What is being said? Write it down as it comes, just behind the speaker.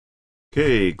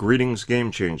Okay, greetings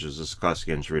Game Changers. This is Classic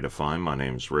Games Redefined. My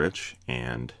name's Rich,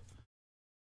 and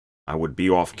I would be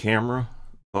off camera,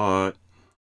 but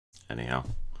anyhow,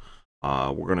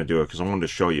 we're going to do it because I wanted to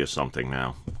show you something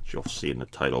now, which you'll see in the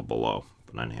title below.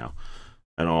 But anyhow,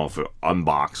 I don't know if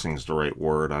unboxing is the right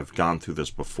word. I've gone through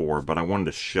this before, but I wanted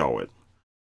to show it.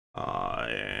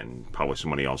 And probably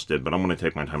somebody else did, but I'm going to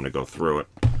take my time to go through it.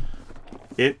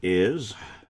 It is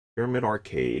Pyramid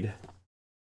Arcade.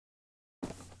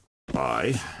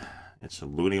 It's a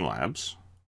Looney Labs,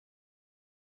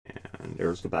 and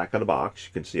there's the back of the box.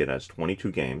 You can see it has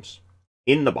 22 games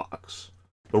in the box.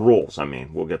 The rules, I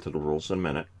mean, we'll get to the rules in a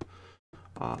minute.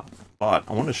 But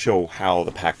I want to show how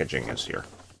the packaging is here.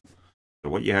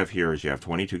 So what you have here is you have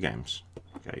 22 games.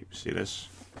 Okay, you see this?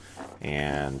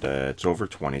 And it's over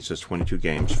 20. It says 22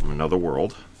 games from another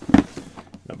world in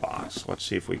the box. Let's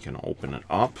see if we can open it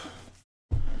up.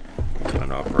 Open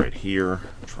it up right here.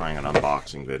 I'm trying an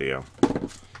unboxing video.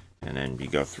 And then you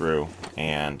go through,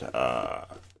 and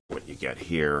what you get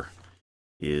here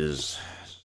is,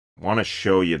 I want to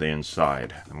show you the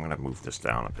inside. I'm going to move this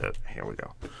down a bit. Here we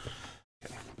go.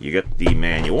 Okay. You get the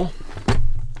manual,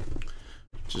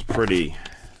 which is pretty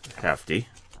hefty.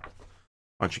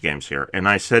 Bunch of games here. And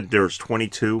I said there's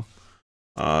 22.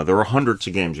 There are hundreds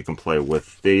of games you can play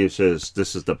with. This is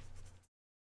the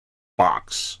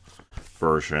box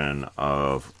version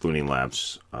of Looney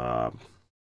Labs.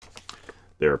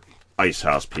 Their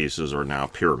Icehouse pieces are now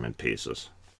pyramid pieces.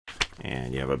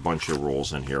 And you have a bunch of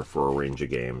rules in here for a range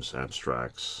of games,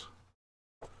 abstracts,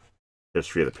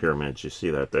 history of the pyramids. You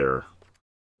see that there.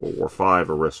 World War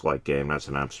V, a risk-like game. That's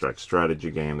an abstract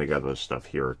strategy game. They got this stuff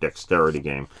here. Dexterity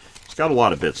game. It's got a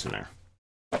lot of bits in there.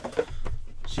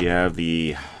 So you have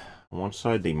on one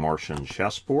side, the Martian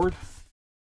chessboard.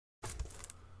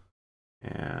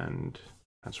 And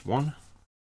that's one.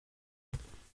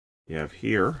 You have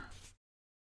here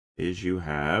is you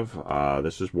have,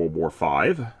 this is World War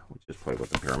V, which is played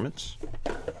with the pyramids.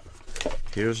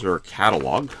 Here's their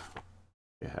catalog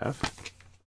you have.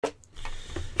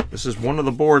 This is one of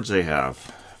the boards they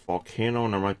have. Volcano,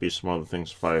 and there might be some other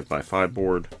things. 5x5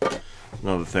 board.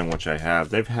 Another thing which I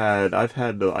have. I've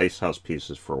had the Icehouse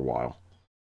pieces for a while.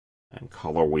 And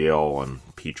Color Wheel and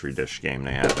Petri dish game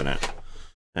they have in it.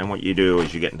 And what you do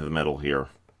is you get into the middle here.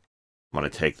 I'm going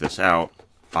to take this out.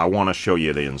 I want to show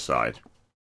you the inside.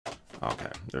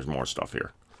 Okay, there's more stuff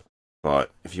here.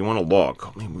 But if you want to look,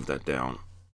 let me move that down.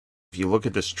 If you look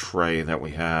at this tray that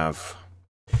we have,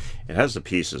 it has the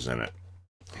pieces in it.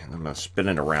 And I'm going to spin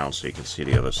it around so you can see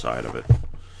the other side of it.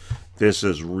 This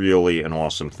is really an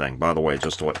awesome thing. By the way,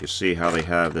 just to let you see how they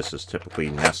have, this is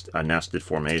typically a nested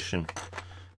formation.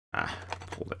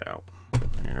 Pulled it out.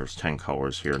 And there's 10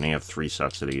 colors here, and they have 3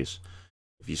 sets of these.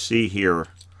 If you see here,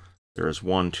 there's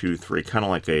 1, 2, 3, kind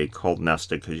of like a called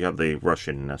nested, because you have the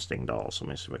Russian nesting dolls. Let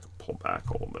me see if I can pull back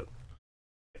a little bit.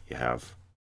 You have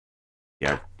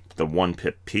the 1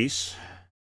 pip piece,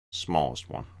 smallest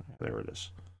one. There it is.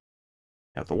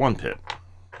 You have the 1 pip.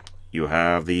 You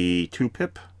have the 2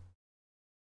 pip,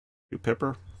 2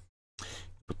 pipper.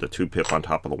 Put the 2 pip on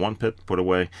top of the 1 pip, put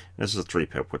away. This is the 3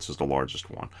 pip, which is the largest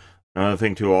one. Another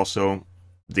thing too, also,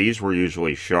 these were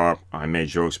usually sharp. I made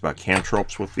jokes about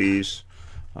cantropes with these,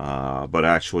 but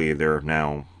actually they're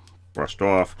now brushed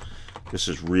off. This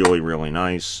is really, really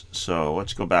nice. So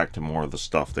let's go back to more of the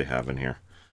stuff they have in here.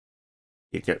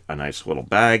 You get a nice little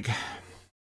bag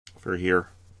for here.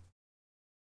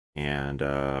 And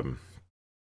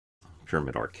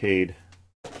Pyramid Arcade.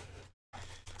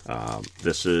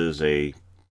 This is a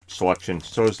selection.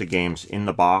 So is the games in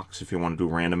the box. If you want to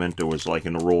do randomment, there was, like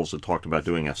in the rules, it talked about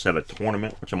doing a set of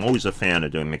tournament, which I'm always a fan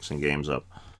of doing, mixing games up.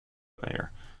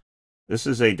 There. This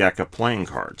is a deck of playing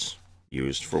cards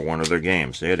used for one of their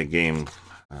games. They had a game,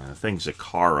 I think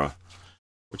Zakara,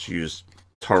 which used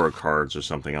tarot cards or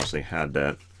something else. They had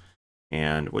that.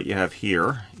 And what you have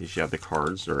here is you have the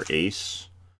cards. They're ace.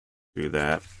 Do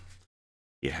that.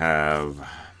 You have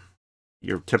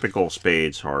your typical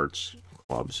spades, hearts,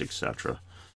 clubs, etc.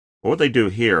 What they do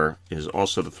here is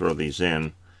also to throw these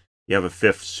in. You have a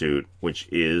 5th suit, which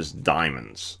is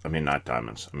diamonds. I mean, not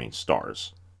diamonds. I mean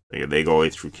stars. They go all the way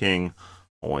through king,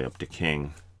 all the way up to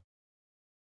king.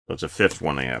 So it's a 5th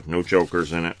one they have. No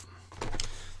jokers in it.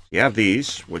 You have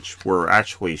these, which were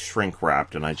actually shrink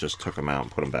wrapped, and I just took them out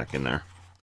and put them back in there.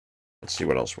 Let's see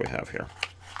what else we have here.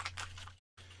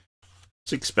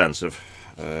 It's expensive.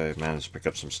 I managed to pick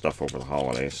up some stuff over the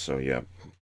holidays, so yeah,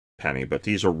 penny. But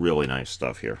these are really nice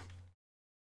stuff here.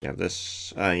 Yeah,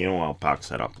 this, you know, I'll box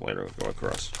that up later. We'll go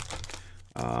across.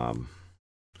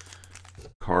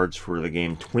 Cards for the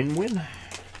game Twin Win.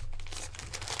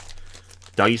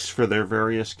 Dice for their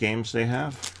various games they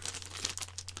have.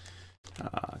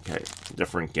 Okay,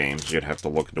 different games. You'd have to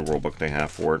look at the rulebook they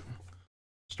have for it.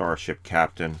 Starship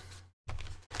Captain.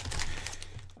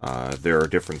 There are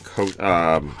different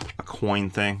a coin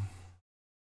thing.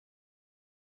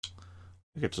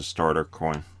 I think it's a starter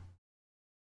coin.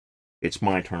 It's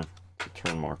my turn. The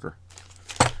turn marker.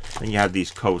 Then you have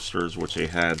these coasters, which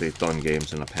they've done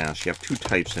games in the past. You have two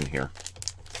types in here.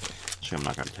 Actually, I'm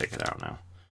not going to take it out now.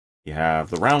 You have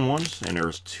the round ones, and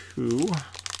there's two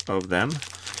of them.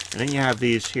 And then you have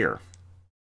these here.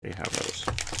 They have those.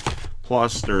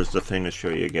 Plus, there's the thing to show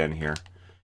you again here.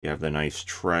 You have the nice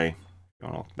tray.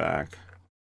 Going look back.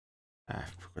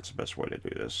 What's the best way to do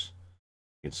this?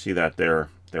 You can see that they're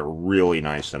really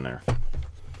nice in there.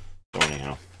 So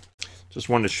anyhow, just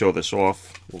wanted to show this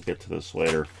off. We'll get to this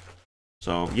later.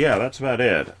 So yeah, that's about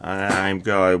it. What I'm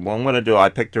gonna do,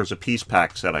 there's a piece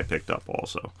pack set I picked up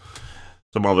also.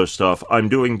 Some other stuff. I'm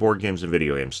doing board games and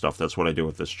video game stuff. That's what I do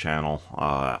with this channel.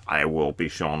 I will be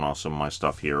showing off some of my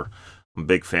stuff here. I'm a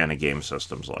big fan of game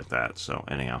systems like that. So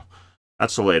anyhow,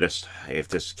 that's the latest. If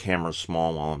this camera's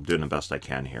small, well, I'm doing the best I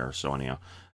can here. So anyhow,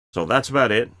 so that's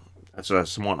about it. That's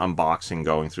somewhat unboxing,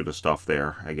 going through the stuff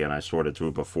there. Again, I sorted through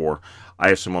it before. I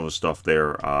have some other stuff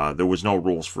there. There was no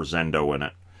rules for Zendo in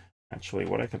it. Actually,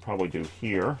 what I could probably do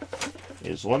here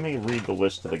is let me read the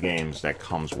list of the games that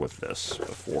comes with this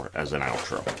before as an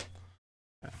outro.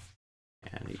 Okay.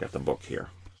 And you got the book here.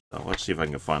 So let's see if I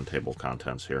can find table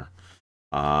contents here.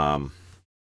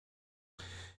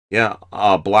 Yeah,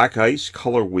 Black Ice,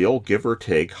 Color Wheel, Give or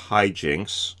Take,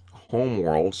 Hijinks,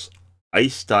 Homeworlds,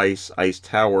 Ice Dice, Ice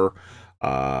Tower,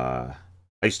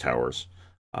 Ice Towers,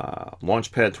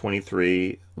 Launchpad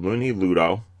 23, Looney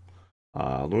Ludo,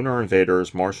 Lunar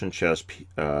Invaders, Martian Chess,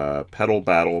 Pedal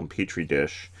Battle, and Petri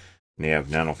Dish. And they have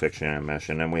Nanofiction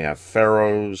Intermission. And then we have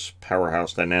Pharaoh's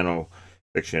Powerhouse. The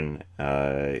Nanofiction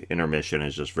Intermission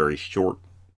is just very short,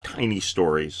 tiny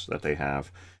stories that they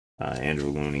have. Andrew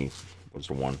Looney was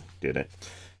the one who did it.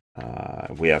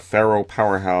 We have Pharaoh,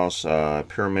 Powerhouse,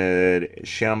 Pyramid,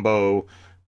 Shambo,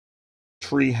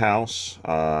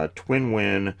 Treehouse, Twin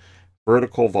Win,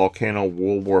 Vertical, Volcano,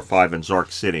 World War V, and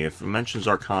Zark City. If I mentioned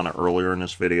Zarkana earlier in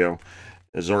this video,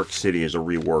 Zark City is a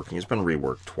reworking. It's been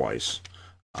reworked twice.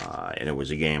 And it was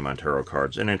a game on tarot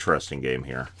cards. An interesting game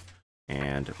here.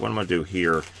 And what I'm going to do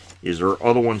here is there are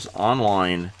other ones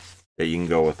online that you can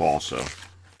go with also.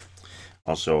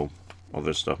 Also,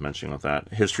 other stuff mentioning with that.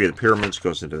 History of the Pyramids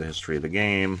goes into the history of the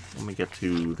game. Let me get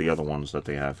to the other ones that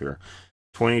they have here.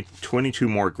 22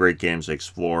 more great games to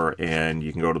explore, and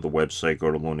you can go to the website,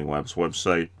 go to Looney Lab's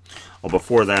website. Well,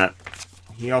 before that,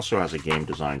 he also has a game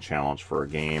design challenge for a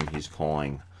game he's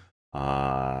calling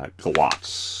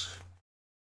Glots.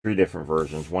 3 different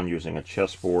versions, one using a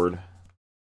chessboard.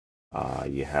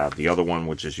 You have the other one,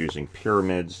 which is using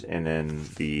pyramids, and then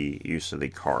the use of the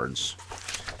cards.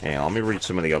 And let me read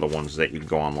some of the other ones that you can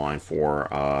go online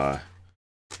for.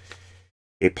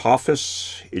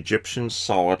 Apophis, Egyptian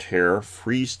Solitaire,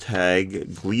 Freeze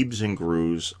Tag, Glebes and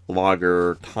Grooves,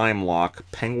 Lager, Time Lock,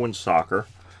 Penguin Soccer,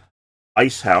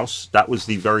 Icehouse. That was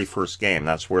the very first game.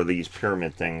 That's where these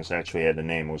pyramid things actually had the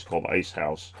name. It was called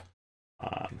Icehouse.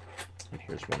 And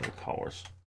here's one of the colors.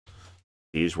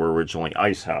 These were originally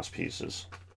Icehouse pieces.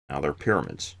 Now they're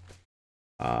pyramids.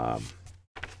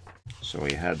 So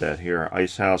we had that here.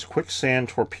 Icehouse, Quicksand,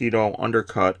 Torpedo,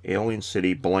 Undercut, Alien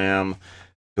City, Blam,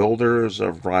 Builders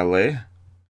of Riley,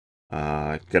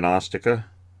 Gnostica.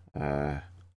 I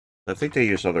think they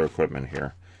used other equipment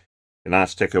here.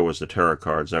 Gnostica was the tarot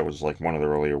cards. That was like one of the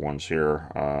earlier ones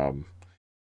here.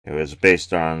 It was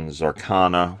based on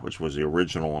Zarkana, which was the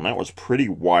original, and that was pretty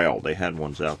wild. They had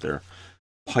ones out there.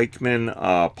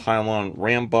 Pikeman, Pylon,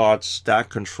 Rambots, Stack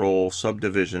Control,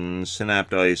 Subdivision,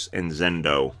 Synapt Ice, and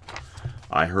Zendo.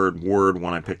 I heard word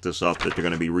when I picked this up that they're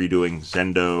going to be redoing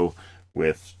Zendo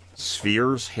with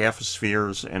spheres, half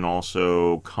spheres, and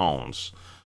also cones.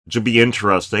 Which would be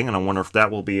interesting, and I wonder if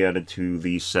that will be added to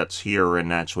these sets here, and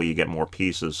naturally you get more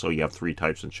pieces, so you have 3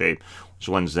 types in shape, which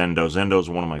lends Zendo. Zendo is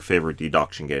one of my favorite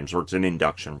deduction games, or it's an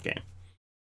induction game.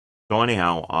 So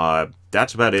anyhow,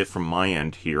 that's about it from my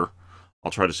end here.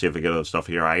 I'll try to see if I get other stuff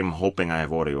here. I am hoping I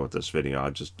have audio with this video.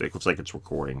 It looks like it's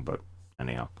recording, but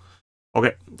anyhow.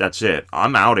 Okay, that's it.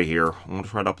 I'm out of here. I'm going to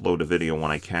try to upload a video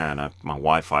when I can. My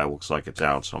Wi-Fi looks like it's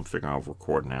out, so I'm figuring I'll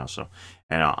record now.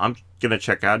 And I'm going to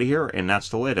check out of here, and that's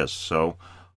the latest. So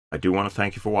I do want to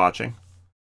thank you for watching.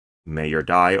 May your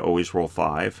die always roll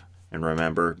 5. And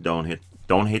remember, don't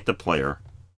hate the player.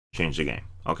 Change the game.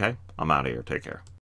 Okay? I'm out of here. Take care.